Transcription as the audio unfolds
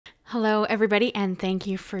Hello everybody and thank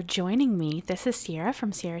you for joining me. This is Ciara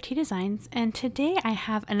from Ciara T Designs and today I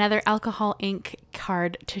have another alcohol ink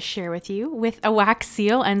card to share with you with a wax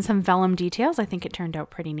seal and some vellum details. I think it turned out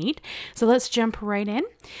pretty neat. So let's jump right in.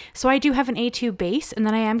 So I do have an A2 base and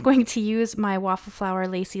then I am going to use my Waffle Flower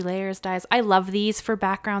Lacy Layers dies. I love these for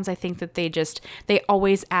backgrounds. I think that they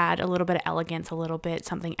always add a little bit of elegance, a little bit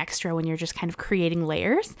something extra when you're just kind of creating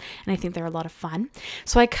layers, and I think they're a lot of fun.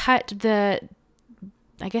 So I cut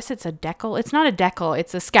I guess it's a decal. It's not a decal,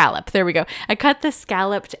 it's a scallop. There we go. I cut the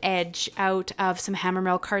scalloped edge out of some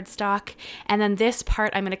HammerMill Cardstock. And then this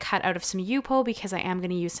part I'm going to cut out of some Yupo because I am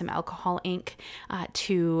going to use some alcohol ink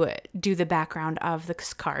to do the background of the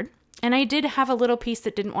card. And I did have a little piece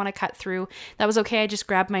that didn't want to cut through. That was okay. I just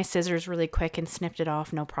grabbed my scissors really quick and snipped it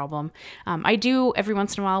off, no problem. I do every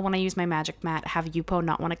once in a while when I use my magic mat have Yupo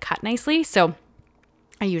not want to cut nicely. So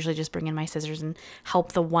I usually just bring in my scissors and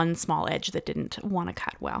help the one small edge that didn't want to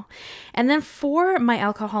cut well. And then for my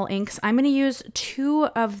alcohol inks, I'm going to use two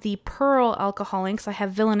of the pearl alcohol inks. I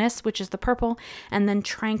have Villainous, which is the purple, and then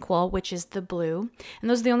Tranquil, which is the blue.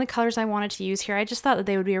 And those are the only colors I wanted to use here. I just thought that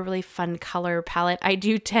they would be a really fun color palette. I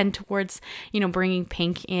do tend towards, bringing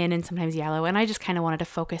pink in and sometimes yellow, and I just kind of wanted to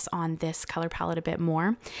focus on this color palette a bit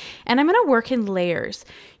more. And I'm going to work in layers.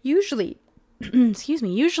 Usually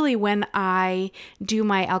when I do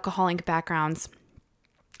my alcohol ink backgrounds,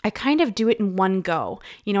 I kind of do it in one go.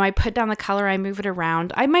 I put down the color, I move it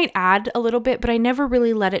around. I might add a little bit, but I never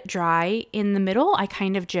really let it dry in the middle. I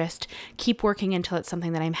kind of just keep working until it's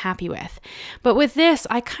something that I'm happy with. But with this,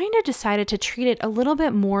 I kind of decided to treat it a little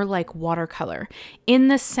bit more like watercolor in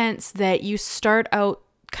the sense that you start out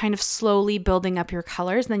kind of slowly building up your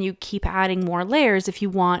colors, then you keep adding more layers if you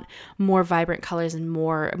want more vibrant colors and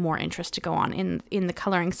more interest to go on in the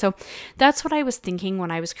coloring. So that's what I was thinking when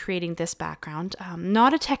I was creating this background.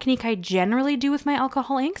 Not a technique I generally do with my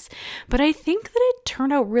alcohol inks, but I think that it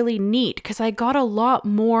turned out really neat because I got a lot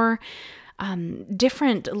more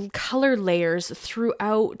different color layers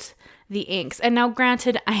throughout the inks. And now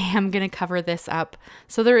granted, I am going to cover this up,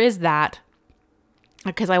 so there is that,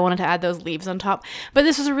 because I wanted to add those leaves on top. But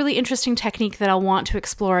this was a really interesting technique that I'll want to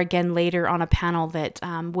explore again later on a panel that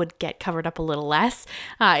would get covered up a little less.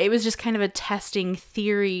 It was just kind of a testing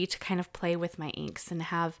theory to kind of play with my inks and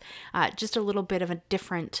have just a little bit of a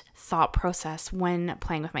different thought process when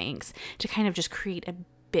playing with my inks to kind of just create a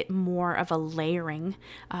bit more of a layering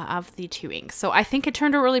of the two inks. So I think it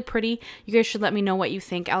turned out really pretty. You guys should let me know what you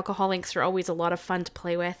think. Alcohol inks are always a lot of fun to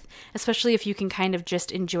play with, especially if you can kind of just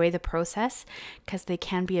enjoy the process, because they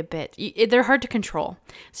can be they're hard to control.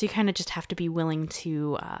 So you kind of just have to be willing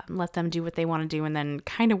to let them do what they want to do and then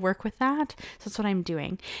kind of work with that. So that's what I'm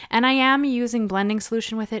doing. And I am using blending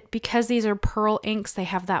solution with it because these are pearl inks. They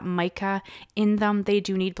have that mica in them. They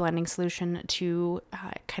do need blending solution to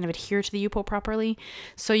kind of adhere to the Yupo properly.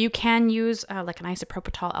 So you can use like an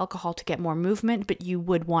isopropyl alcohol to get more movement, but you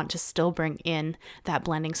would want to still bring in that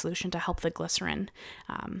blending solution to help the glycerin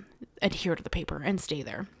adhere to the paper and stay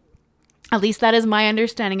there. At least that is my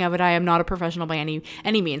understanding of it. I am not a professional by any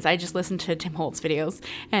means. I just listen to Tim Holtz videos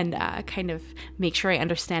and kind of make sure I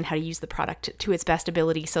understand how to use the product to its best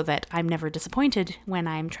ability so that I'm never disappointed when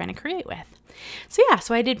I'm trying to create with. So yeah,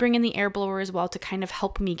 so I did bring in the air blower as well to kind of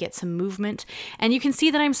help me get some movement. And you can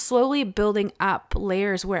see that I'm slowly building up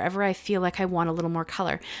layers wherever I feel like I want a little more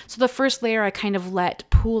color. So the first layer I kind of let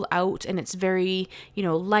pool out and it's very,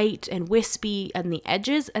 light and wispy on the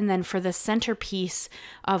edges. And then for the centerpiece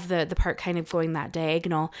of the part kind of going that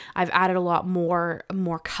diagonal, I've added a lot more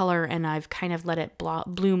color and I've kind of let it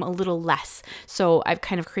bloom a little less. So I've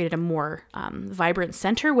kind of created a more vibrant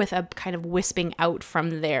center with a kind of wisping out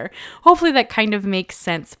from there. Hopefully that kind of makes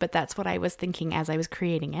sense, but that's what I was thinking as I was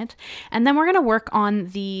creating it. And then we're going to work on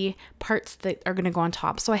the parts that are going to go on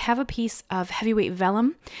top. So I have a piece of heavyweight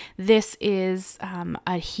vellum. This is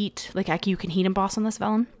a heat, you can heat emboss on this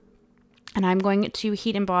vellum. And I'm going to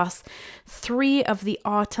heat emboss 3 of the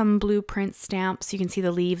autumn blueprint stamps. You can see the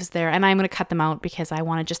leaves there, and I'm going to cut them out because I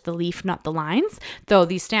wanted just the leaf, not the lines, though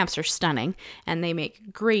these stamps are stunning and they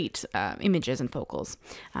make great images and focals.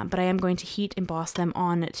 But I am going to heat emboss them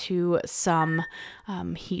onto some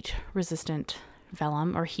heat resistant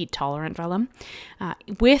vellum or heat tolerant vellum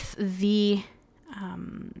with the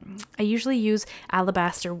I usually use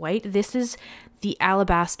alabaster white. This is the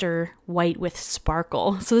alabaster white with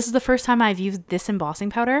sparkle. So this is the first time I've used this embossing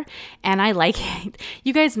powder and I like it.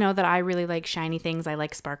 You guys know that I really like shiny things. I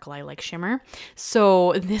like sparkle, I like shimmer.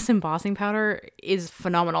 So this embossing powder is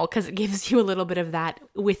phenomenal because it gives you a little bit of that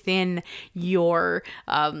within your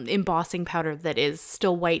embossing powder that is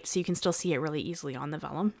still white, so you can still see it really easily on the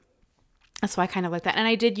vellum. So I kind of like that. And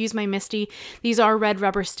I did use my Misti. These are red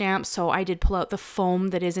rubber stamps, so I did pull out the foam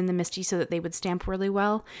that is in the Misti so that they would stamp really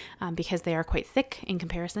well, because they are quite thick in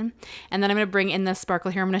comparison. And then I'm going to bring in the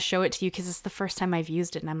sparkle here. I'm going to show it to you because it's the first time I've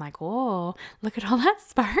used it. And I'm like, oh, look at all that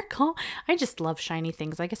sparkle. I just love shiny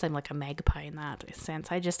things. I guess I'm like a magpie in that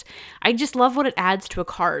sense. I just love what it adds to a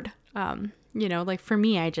card. You know, like for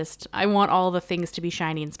me, I want all the things to be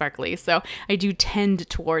shiny and sparkly. So I do tend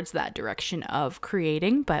towards that direction of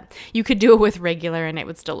creating, but you could do it with regular and it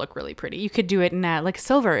would still look really pretty. You could do it in like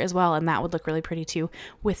silver as well, and that would look really pretty too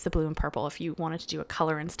with the blue and purple if you wanted to do a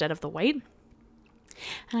color instead of the white.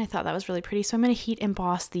 And I thought that was really pretty. So I'm going to heat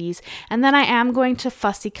emboss these. And then I am going to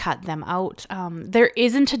fussy cut them out. There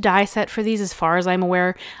isn't a die set for these as far as I'm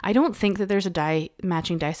aware. I don't think that there's a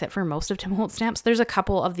matching die set for most of Tim Holtz stamps. There's a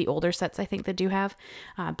couple of the older sets I think that do have.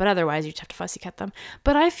 But otherwise you just have to fussy cut them.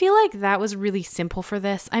 But I feel like that was really simple for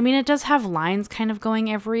this. I mean, it does have lines kind of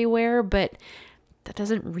going everywhere, but that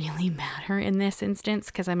doesn't really matter in this instance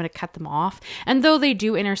because I'm going to cut them off. And though they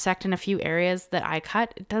do intersect in a few areas that I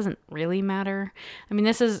cut, it doesn't really matter. I mean,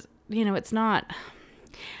 this is, you know, it's not,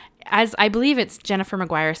 as I believe it's Jennifer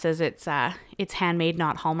McGuire says, it's handmade,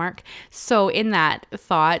 not Hallmark. So in that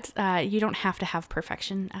thought, you don't have to have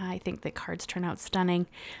perfection. I think that cards turn out stunning,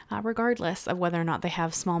 regardless of whether or not they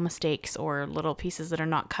have small mistakes or little pieces that are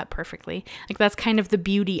not cut perfectly. Like that's kind of the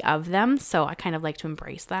beauty of them. So I kind of like to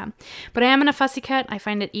embrace that. But I am in a fussy cut. I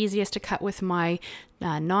find it easiest to cut with my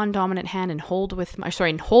non-dominant hand and hold with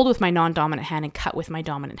my non-dominant hand and cut with my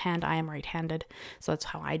dominant hand. I am right-handed, so that's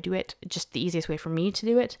how I do it. Just the easiest way for me to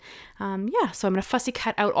do it. Yeah, so I'm going to fussy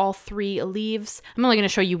cut out all 3 leaves. I'm only going to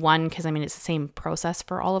show you one because I mean it's the same process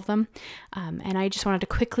for all of them. And I just wanted to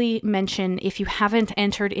quickly mention, if you haven't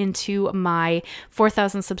entered into my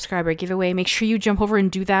 4,000 subscriber giveaway, make sure you jump over and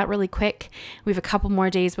do that really quick. We have a couple more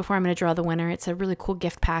days before I'm going to draw the winner. It's a really cool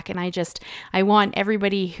gift pack, and I want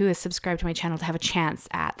everybody who is subscribed to my channel to have a chance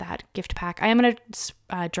at that gift pack. I am going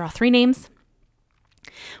to draw 3 names.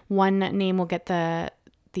 One name will get the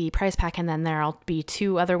prize pack, and then there'll be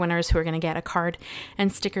 2 other winners who are going to get a card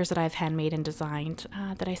and stickers that I've handmade and designed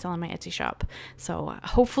that I sell on my Etsy shop. So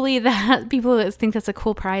hopefully that people think that's a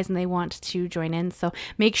cool prize and they want to join in. So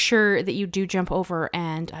make sure that you do jump over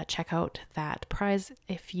and check out that prize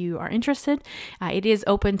if you are interested. It is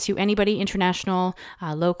open to anybody, international,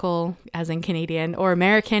 local, as in Canadian, or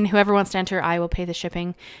American. Whoever wants to enter, I will pay the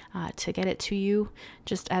shipping to get it to you,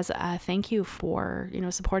 just as a thank you for, you know,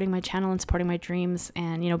 supporting my channel and supporting my dreams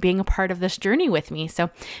and, you know, being a part of this journey with me. So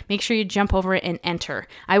make sure you jump over it and enter.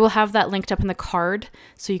 I will have that linked up in the card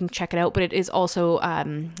so you can check it out, but it is also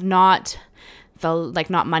not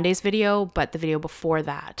Monday's video, but the video before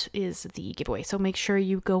that is the giveaway. So make sure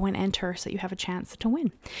you go and enter so you have a chance to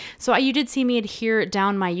win. So you did see me adhere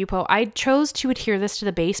down my Yupo. I chose to adhere this to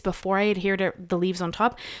the base before I adhered the leaves on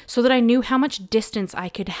top so that I knew how much distance I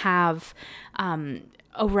could have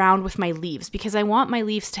around with my leaves, because I want my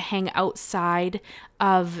leaves to hang outside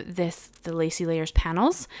of the lacy layers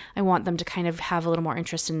panels. I want them to kind of have a little more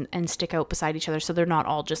interest and stick out beside each other, so they're not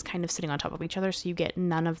all just kind of sitting on top of each other, so you get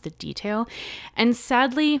none of the detail. And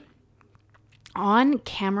sadly, on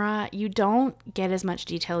camera, you don't get as much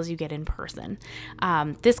detail as you get in person.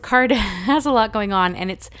 This card has a lot going on and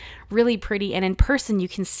it's really pretty, and in person you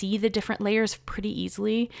can see the different layers pretty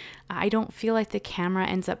easily. I don't feel like the camera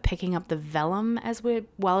ends up picking up the vellum as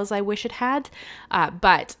well as I wish it had,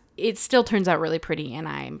 but it still turns out really pretty and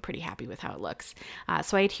I'm pretty happy with how it looks.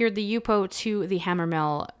 So I adhered the Yupo to the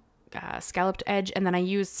HammerMill scalloped edge, and then I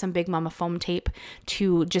used some Big Mama foam tape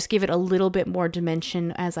to just give it a little bit more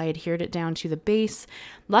dimension as I adhered it down to the base.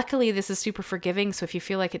 Luckily, this is super forgiving, so if you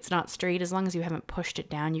feel like it's not straight, as long as you haven't pushed it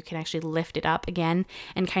down, you can actually lift it up again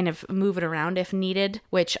and kind of move it around if needed,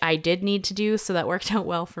 which I did need to do, so that worked out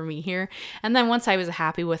well for me here. And then once I was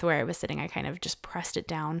happy with where it was sitting, I kind of just pressed it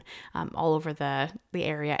down all over the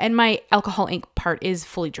area. And my alcohol ink part is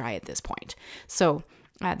fully dry at this point, so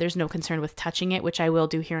there's no concern with touching it, which I will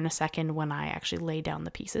do here in a second when I actually lay down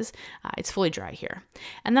the pieces. It's fully dry here.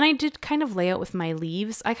 And then I did kind of lay out with my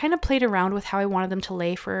leaves. I kind of played around with how I wanted them to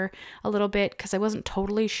lay for a little bit because I wasn't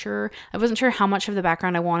totally sure. I wasn't sure how much of the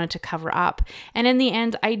background I wanted to cover up. And in the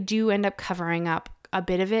end, I do end up covering up a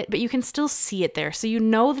bit of it, but you can still see it there. So you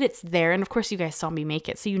know that it's there. And of course you guys saw me make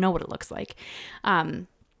it, so you know what it looks like.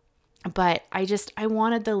 But I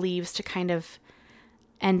wanted the leaves to kind of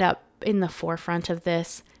end up in the forefront of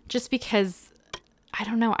this, just because I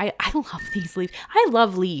don't know, I love these leaves. I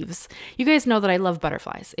love leaves. You guys know that I love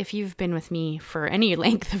butterflies. If you've been with me for any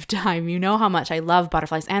length of time, you know how much I love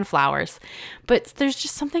butterflies and flowers. But there's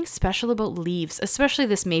just something special about leaves, especially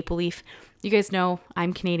this maple leaf. You guys know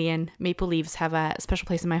I'm Canadian. Maple leaves have a special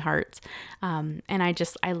place in my heart. And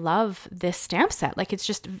I love this stamp set. Like, it's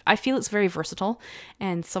just, I feel it's very versatile.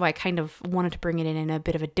 And so I kind of wanted to bring it in a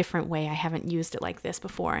bit of a different way. I haven't used it like this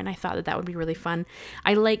before, and I thought that that would be really fun.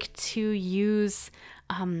 I like to use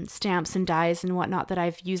stamps and dies and whatnot that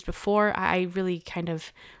I've used before. I really kind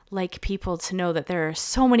of like people to know that there are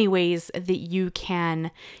so many ways that you can,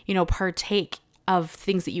 partake of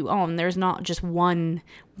things that you own. There's not just one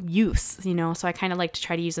use, so I kind of like to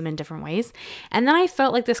try to use them in different ways. And then I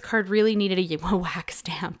felt like this card really needed a wax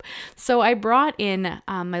stamp. So I brought in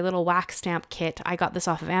my little wax stamp kit. I got this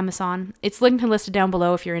off of Amazon. It's linked and listed down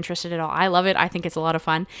below if you're interested at all. I love it. I think it's a lot of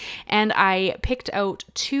fun. And I picked out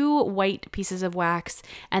 2 white pieces of wax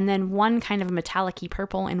and then one kind of metallic-y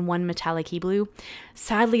purple and one metallic-y blue.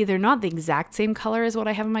 Sadly, they're not the exact same color as what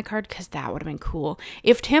I have on my card, because that would have been cool.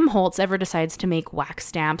 If Tim Holtz ever decides to make wax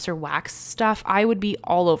stamps or wax stuff, I would be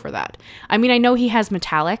all over that. I mean, I know he has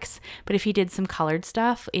metallics, but if he did some colored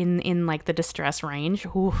stuff in like the distress range,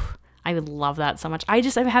 oof, I would love that so much. I'm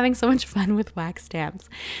having so much fun with wax stamps.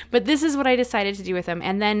 But this is what I decided to do with them.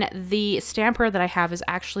 And then the stamper that I have is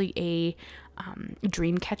actually a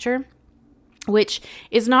dream catcher, which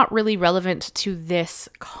is not really relevant to this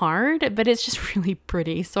card, but it's just really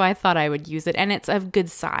pretty. So I thought I would use it, and it's of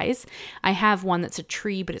good size. I have one that's a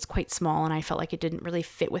tree, but it's quite small, and I felt like it didn't really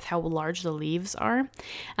fit with how large the leaves are. And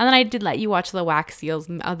then I did let you watch the wax seals,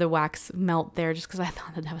 the wax melt there, just because I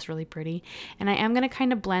thought that was really pretty. And I am going to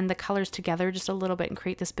kind of blend the colors together just a little bit and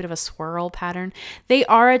create this bit of a swirl pattern. They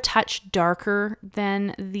are a touch darker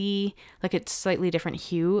than it's slightly different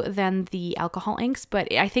hue than the alcohol inks,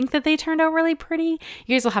 but I think that they turned out really pretty.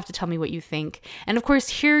 You guys will have to tell me what you think. And of course,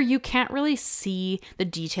 here you can't really see the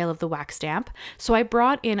detail of the wax stamp, so I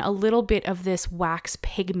brought in a little bit of this wax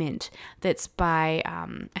pigment that's by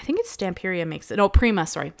I think it's Stamperia makes it. No, Prima,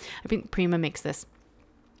 sorry. I think Prima makes this.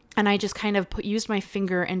 And I just kind of used my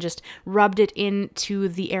finger and just rubbed it into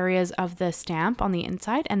the areas of the stamp on the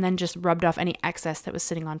inside, and then just rubbed off any excess that was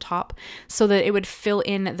sitting on top so that it would fill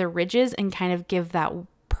in the ridges and kind of give that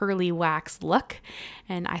pearly wax look.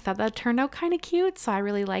 And I thought that turned out kind of cute, so I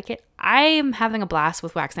really like it. I am having a blast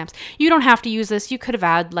with wax stamps. You don't have to use this. You could have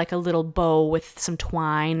added like a little bow with some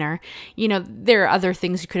twine, or there are other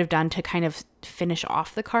things you could have done to kind of finish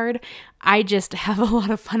off the card. I just have a lot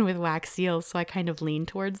of fun with wax seals, so I kind of lean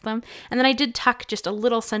towards them. And then I did tuck just a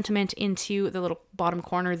little sentiment into the little bottom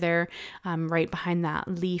corner there, right behind that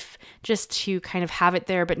leaf, just to kind of have it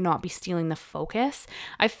there but not be stealing the focus.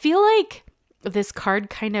 I feel like this card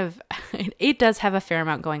kind of, it does have a fair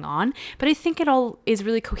amount going on, but I think it all is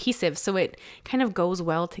really cohesive, so it kind of goes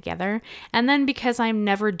well together. And then because I'm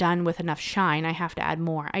never done with enough shine, I have to add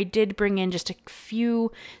more. I did bring in just a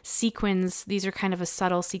few sequins. These are kind of a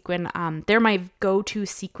subtle sequin. They're my go-to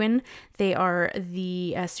sequin. They are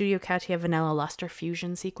the Studio Katia Vanilla Luster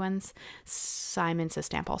Fusion sequins. Simon Says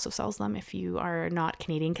Stamp also sells them if you are not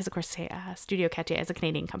Canadian, because of course Studio Katia is a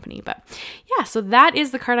Canadian company. But yeah, so that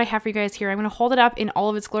is the card I have for you guys here. I'm going to hold it up in all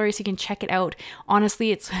of its glory so you can check it out.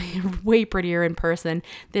 Honestly, it's way prettier in person.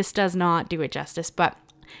 This does not do it justice, but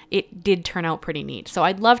it did turn out pretty neat. So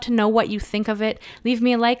I'd love to know what you think of it. Leave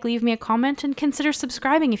me a like, leave me a comment, and consider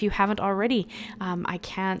subscribing if you haven't already. I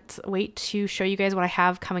can't wait to show you guys what I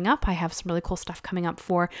have coming up. I have some really cool stuff coming up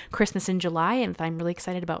for Christmas in July, and that I'm really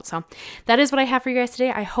excited about. So that is what I have for you guys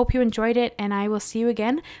today. I hope you enjoyed it, and I will see you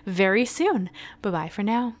again very soon. Bye-bye for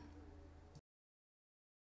now.